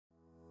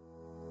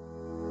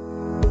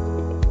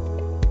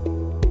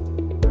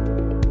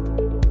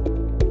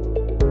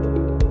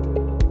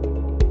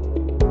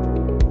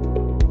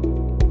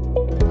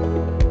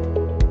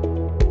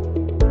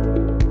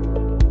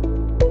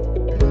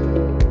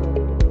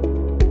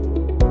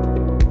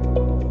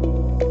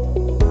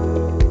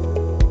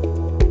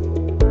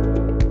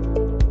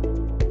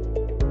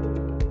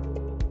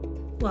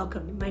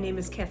name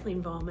is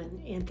Kathleen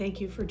Vollman, and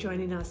thank you for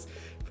joining us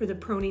for the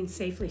Proning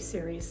Safely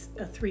series,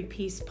 a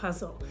three-piece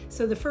puzzle.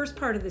 So the first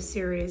part of the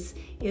series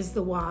is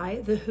the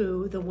why, the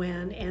who, the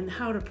when, and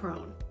how to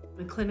prone.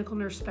 I'm a clinical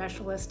nurse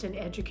specialist, an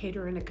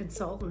educator, and a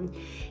consultant,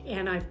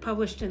 and I've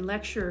published and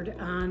lectured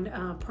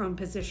on prone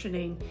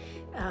positioning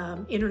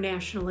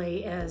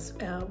internationally as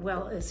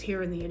well as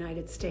here in the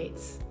United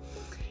States.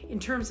 In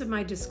terms of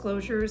my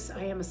disclosures,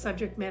 I am a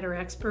subject matter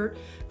expert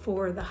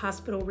for the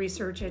Hospital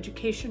Research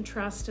Education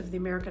Trust of the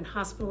American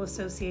Hospital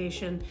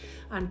Association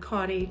on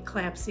CAUTI,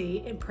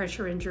 CLABSI, and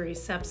pressure injury,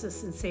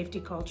 sepsis, and safety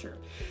culture.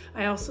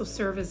 I also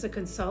serve as a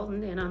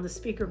consultant and on the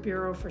Speaker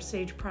Bureau for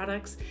SAGE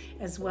Products,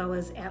 as well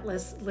as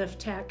Atlas Lift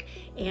Tech,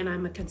 and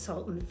I'm a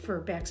consultant for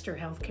Baxter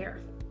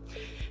Healthcare.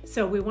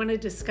 So we want to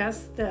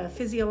discuss the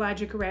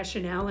physiologic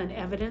rationale and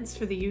evidence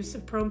for the use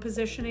of prone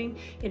positioning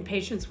in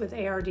patients with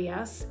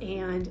ARDS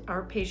and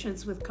our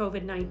patients with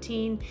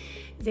COVID-19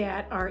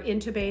 that are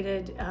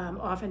intubated,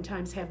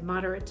 oftentimes have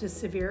moderate to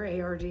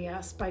severe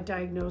ARDS by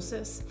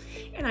diagnosis,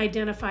 and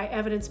identify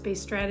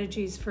evidence-based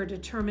strategies for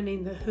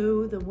determining the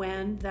who, the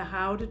when, the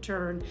how to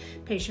turn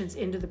patients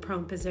into the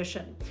prone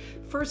position.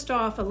 First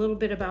off, a little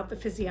bit about the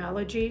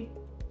physiology.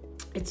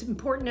 It's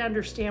important to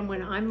understand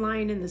when I'm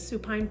lying in the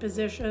supine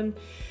position,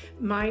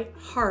 my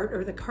heart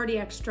or the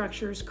cardiac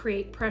structures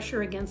create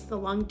pressure against the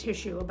lung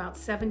tissue. About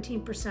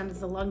 17% of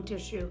the lung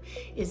tissue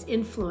is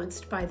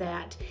influenced by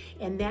that,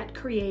 and that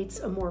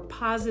creates a more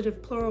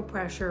positive pleural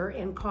pressure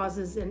and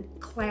causes a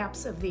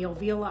collapse of the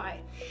alveoli.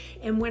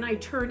 And when I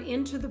turn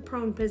into the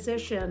prone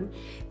position,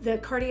 the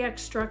cardiac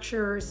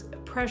structure's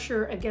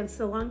pressure against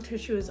the lung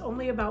tissue is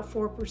only about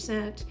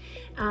 4%.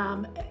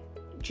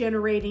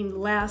 Generating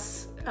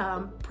less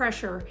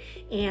pressure,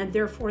 and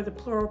therefore the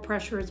pleural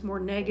pressure is more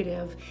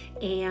negative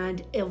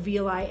and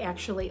alveoli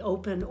actually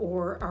open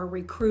or are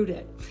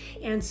recruited.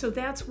 And so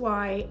that's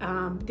why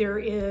there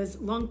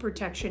is lung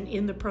protection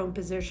in the prone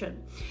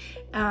position.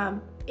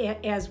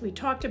 As we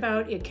talked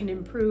about, it can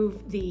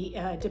improve the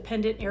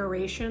dependent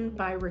aeration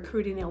by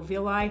recruiting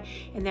alveoli,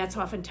 and that's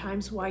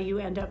oftentimes why you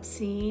end up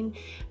seeing,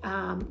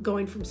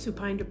 going from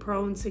supine to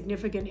prone,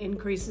 significant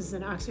increases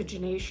in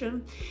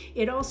oxygenation.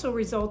 It also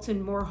results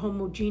in more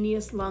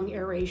homogeneous lung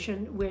aeration,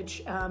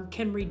 which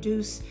can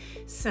reduce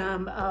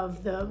some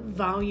of the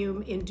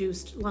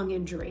volume-induced lung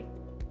injury.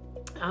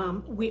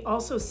 We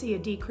also see a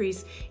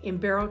decrease in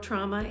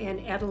barotrauma and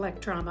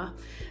atelectrauma,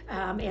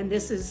 and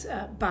this is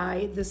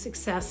by the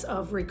success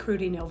of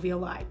recruiting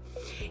alveoli.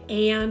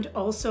 And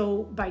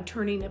also by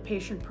turning a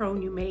patient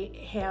prone, you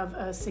may have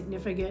a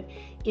significant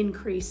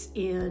increase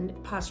in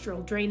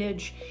postural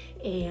drainage,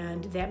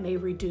 and that may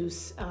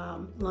reduce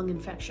lung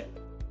infection.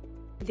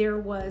 There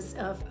was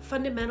a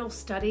fundamental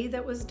study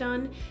that was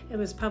done. It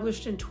was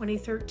published in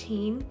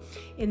 2013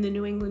 in the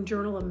New England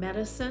Journal of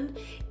Medicine,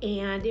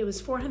 and it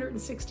was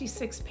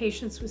 466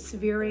 patients with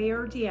severe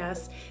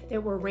ARDS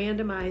that were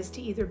randomized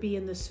to either be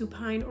in the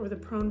supine or the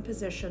prone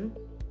position.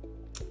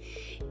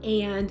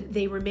 And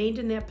they remained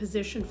in that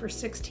position for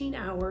 16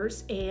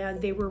 hours, and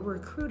they were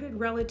recruited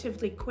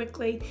relatively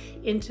quickly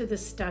into the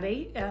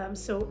study.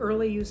 So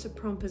early use of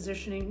prone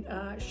positioning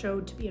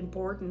showed to be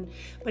important.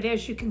 But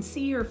as you can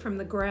see here from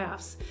the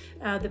graphs,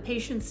 the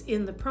patients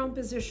in the prone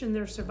position,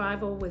 their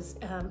survival was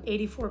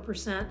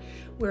 84%,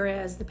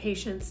 whereas the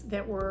patients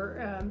that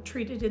were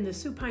treated in the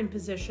supine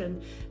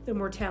position, the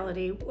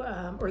mortality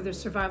or the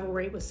survival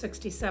rate was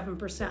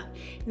 67%.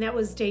 And that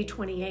was day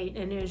 28.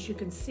 And as you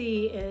can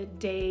see, at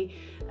day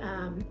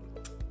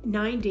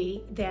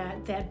 90,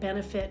 that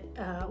benefit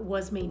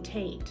was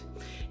maintained.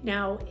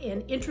 Now,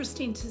 an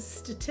interesting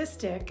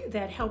statistic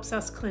that helps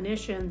us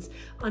clinicians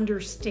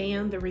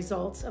understand the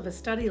results of a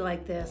study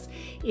like this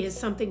is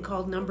something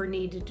called number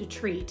needed to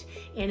treat.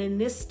 And in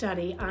this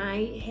study,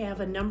 I have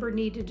a number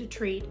needed to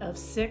treat of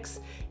 6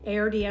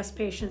 ARDS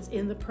patients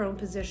in the prone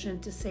position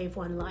to save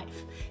 1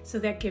 life. So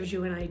that gives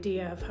you an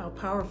idea of how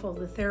powerful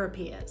the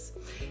therapy is.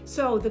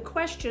 So the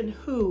question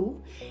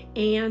who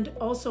and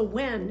also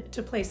when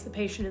to place the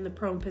patient in the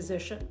prone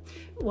position.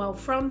 Well,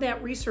 from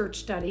that research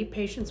study,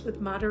 patients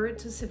with moderate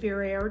to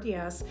severe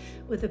ARDS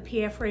with a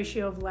PF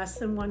ratio of less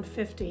than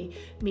 150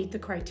 meet the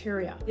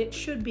criteria. It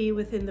should be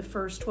within the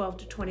first 12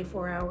 to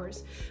 24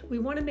 hours. We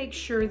want to make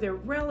sure they're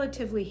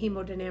relatively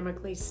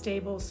hemodynamically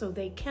stable so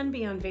they can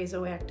be on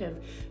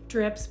vasoactive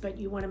drips, but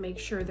you want to make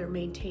sure they're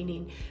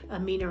maintaining a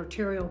mean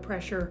arterial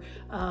pressure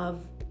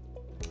of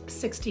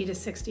 60 to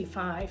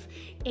 65.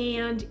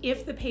 And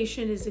if the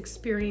patient is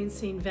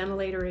experiencing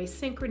ventilator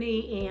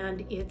asynchrony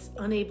and it's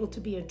unable to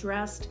be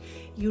addressed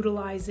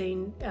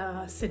utilizing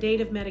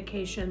sedative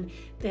medication,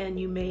 then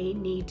you may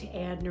need to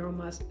add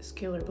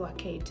neuromuscular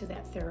blockade to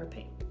that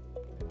therapy.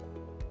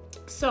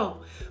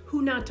 So,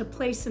 who not to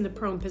place in the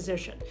prone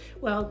position?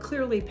 Well,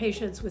 clearly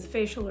patients with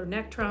facial or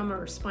neck trauma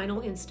or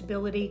spinal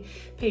instability,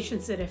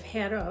 patients that have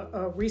had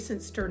a recent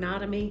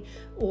sternotomy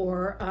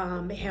or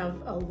have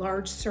a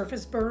large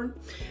surface burn,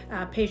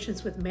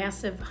 patients with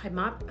massive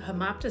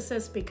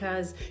hemoptysis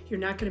because you're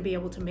not going to be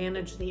able to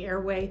manage the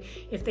airway,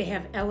 if they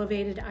have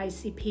elevated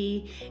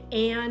ICP,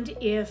 and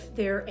if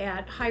they're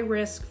at high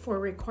risk for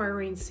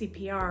requiring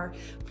CPR.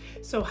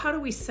 So how do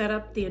we set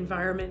up the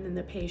environment and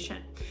the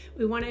patient?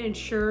 We want to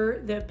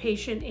ensure the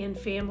patient and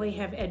family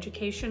have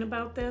education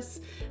about this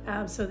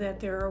so that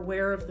they're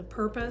aware of the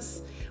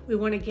purpose. We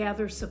want to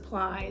gather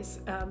supplies,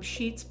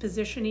 sheets,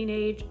 positioning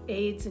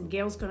aids, and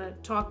Gail's going to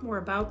talk more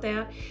about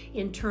that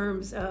in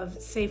terms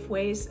of safe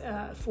ways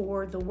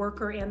for the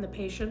worker and the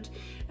patient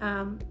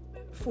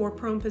for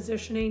prone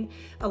positioning,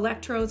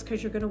 electrodes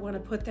because you're going to want to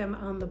put them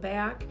on the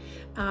back,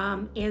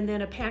 and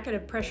then a packet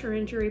of pressure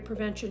injury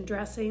prevention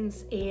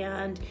dressings,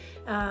 and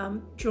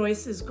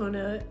Joyce is going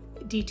to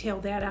detail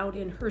that out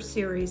in her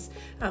series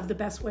of the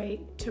best way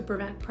to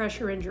prevent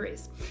pressure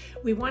injuries.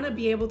 We want to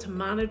be able to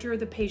monitor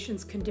the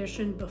patient's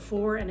condition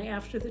before and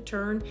after the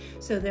turn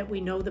so that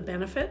we know the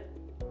benefit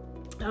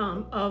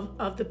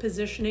of the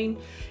positioning.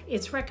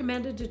 It's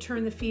recommended to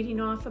turn the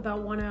feeding off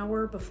about 1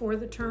 hour before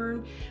the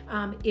turn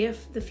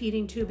if the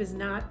feeding tube is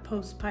not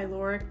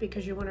post-pyloric,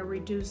 because you want to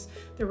reduce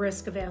the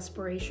risk of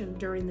aspiration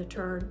during the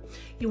turn.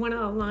 You want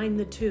to align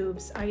the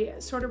tubes. I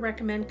sort of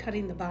recommend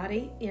cutting the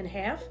body in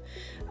half.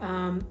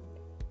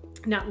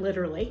 Not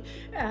literally,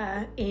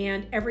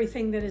 and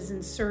everything that is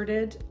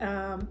inserted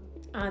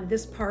on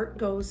this part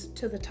goes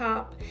to the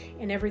top,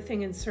 and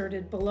everything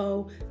inserted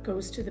below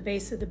goes to the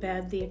base of the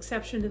bed. The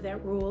exception to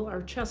that rule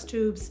are chest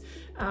tubes,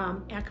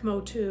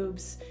 ECMO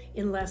tubes,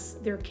 unless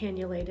they're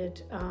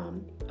cannulated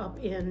up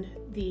in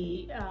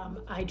the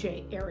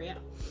IJ area.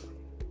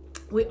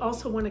 We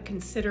also want to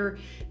consider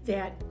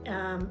that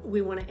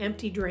we want to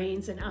empty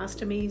drains and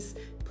ostomies,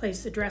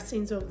 place the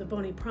dressings over the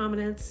bony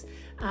prominence.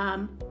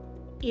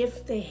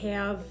 If they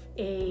have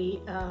a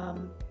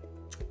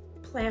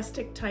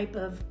plastic type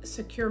of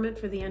securement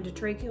for the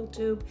endotracheal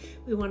tube,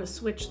 we want to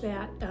switch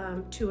that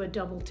to a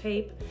double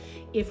tape.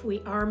 If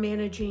we are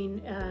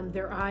managing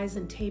their eyes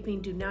and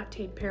taping, do not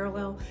tape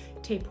parallel,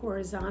 tape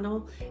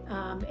horizontal,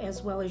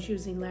 as well as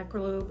using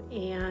Lacrolube,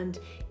 and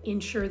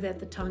ensure that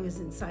the tongue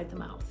is inside the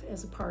mouth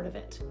as a part of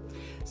it.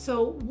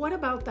 So what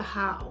about the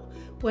how?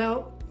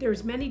 Well,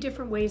 there's many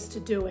different ways to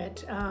do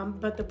it,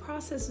 but the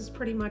process is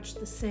pretty much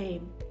the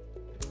same.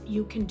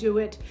 You can do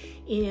it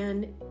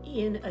in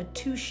a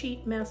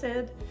two-sheet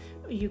method.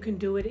 You can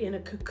do it in a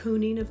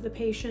cocooning of the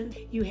patient.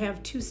 You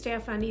have 2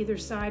 staff on either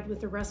side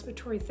with a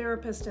respiratory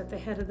therapist at the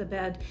head of the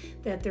bed,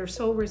 that their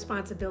sole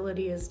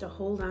responsibility is to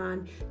hold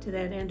on to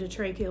that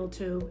endotracheal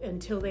tube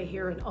until they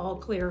hear an all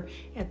clear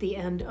at the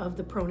end of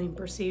the proning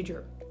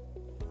procedure.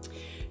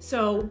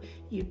 So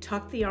you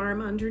tuck the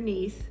arm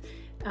underneath,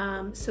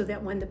 so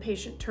that when the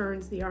patient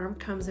turns, the arm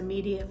comes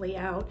immediately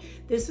out.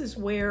 This is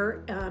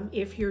where,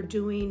 if you're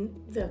doing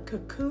the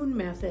cocoon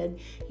method,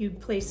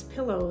 you'd place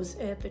pillows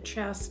at the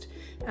chest,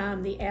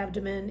 the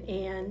abdomen,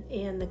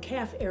 and the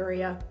calf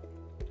area,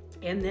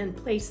 and then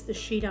place the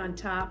sheet on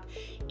top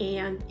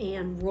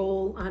and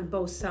roll on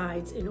both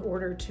sides in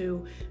order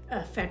to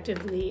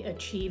effectively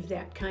achieve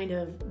that kind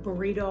of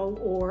burrito,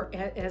 or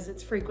as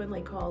it's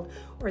frequently called,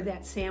 or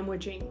that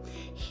sandwiching.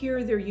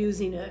 Here they're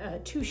using a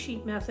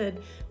 2-sheet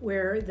method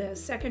where the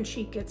second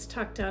sheet gets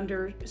tucked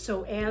under,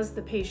 so as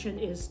the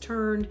patient is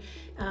turned,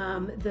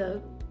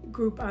 the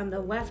group on the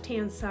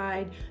left-hand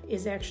side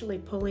is actually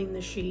pulling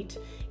the sheet,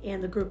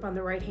 and the group on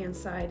the right-hand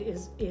side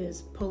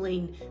is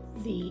pulling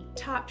the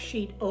top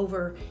sheet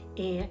over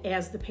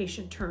as the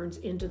patient turns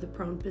into the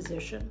prone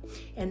position.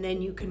 And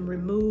then you can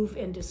remove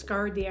and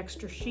discard the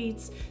extra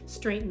sheets,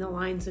 straighten the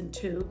lines and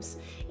tubes.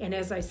 And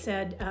as I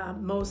said,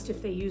 most,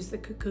 if they use the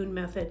cocoon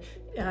method,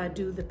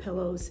 do the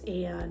pillows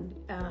and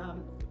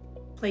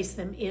place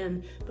them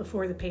in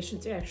before the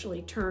patient's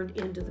actually turned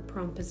into the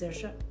prone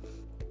position.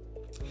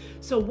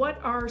 So what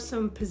are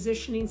some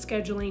positioning,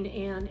 scheduling,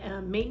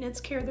 and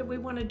maintenance care that we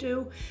want to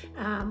do?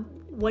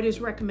 What is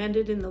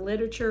recommended in the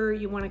literature?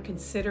 You want to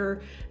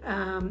consider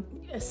a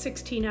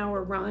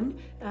 16-hour run.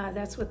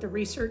 That's what the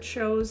research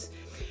shows.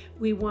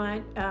 We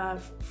want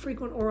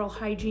frequent oral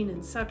hygiene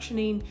and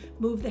suctioning,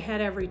 move the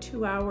head every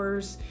 2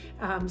 hours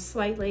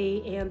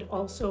slightly, and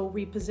also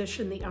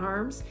reposition the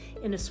arms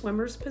in a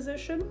swimmer's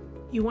position.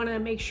 You want to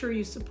make sure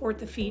you support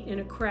the feet in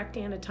a correct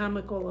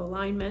anatomical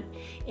alignment.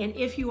 And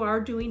if you are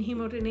doing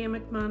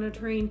hemodynamic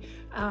monitoring,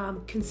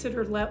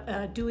 consider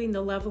doing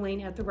the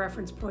leveling at the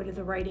reference point of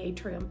the right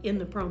atrium in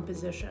the prone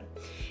position.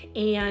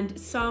 And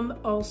some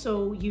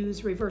also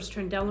use reverse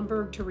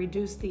Trendelenburg to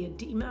reduce the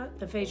edema,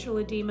 the facial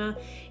edema,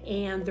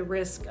 and the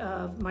risk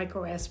of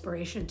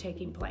microaspiration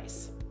taking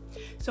place.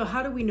 So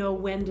how do we know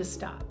when to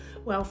stop?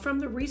 Well, from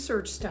the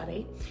research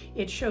study,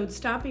 it showed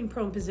stopping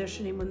prone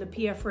positioning when the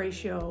PF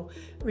ratio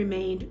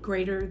remained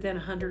greater than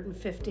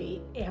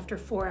 150 after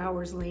 4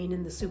 hours laying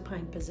in the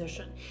supine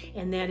position,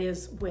 and that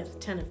is with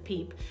 10 of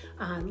PEEP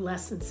on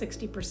less than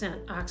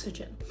 60%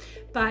 oxygen.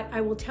 But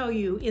I will tell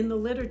you, in the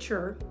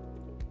literature,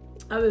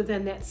 other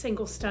than that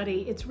single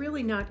study, it's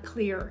really not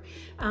clear.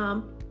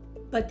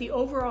 But the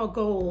overall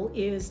goal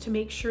is to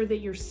make sure that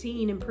you're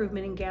seeing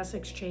improvement in gas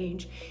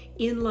exchange,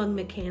 in lung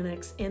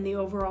mechanics, and the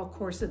overall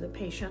course of the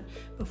patient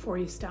before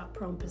you stop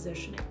prone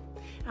positioning.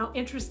 Now,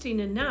 interesting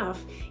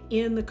enough,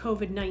 in the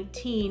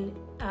COVID-19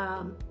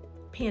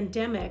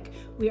 pandemic,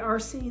 we are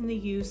seeing the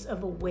use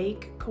of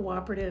awake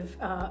cooperative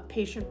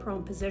patient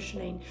prone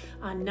positioning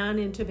on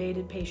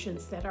non-intubated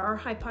patients that are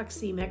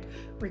hypoxemic,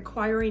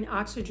 requiring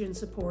oxygen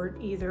support,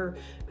 either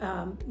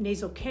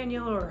nasal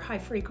cannula or high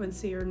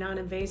frequency or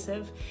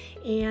non-invasive,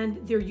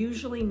 and they're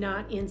usually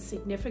not in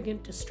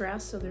significant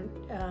distress, so they're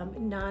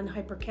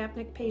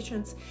non-hypercapnic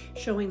patients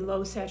showing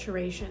low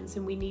saturations,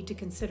 and we need to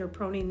consider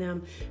proning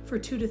them for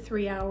 2 to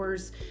 3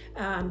 hours,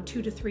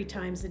 2 to 3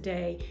 times a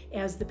day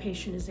as the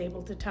patient is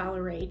able to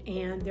tolerate.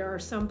 And there are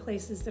some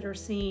places that are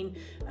seeing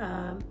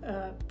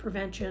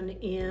prevention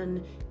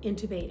in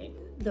intubating.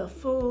 The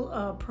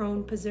full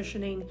prone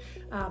positioning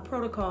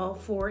protocol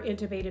for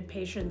intubated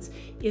patients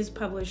is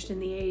published in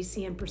the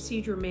AACN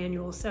Procedure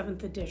Manual,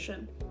 7th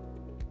edition.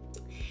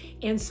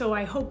 And so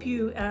I hope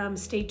you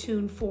stay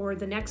tuned for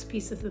the next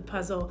piece of the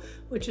puzzle,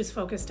 which is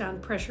focused on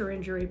pressure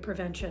injury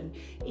prevention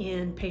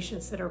in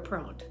patients that are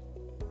prone.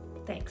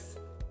 Thanks.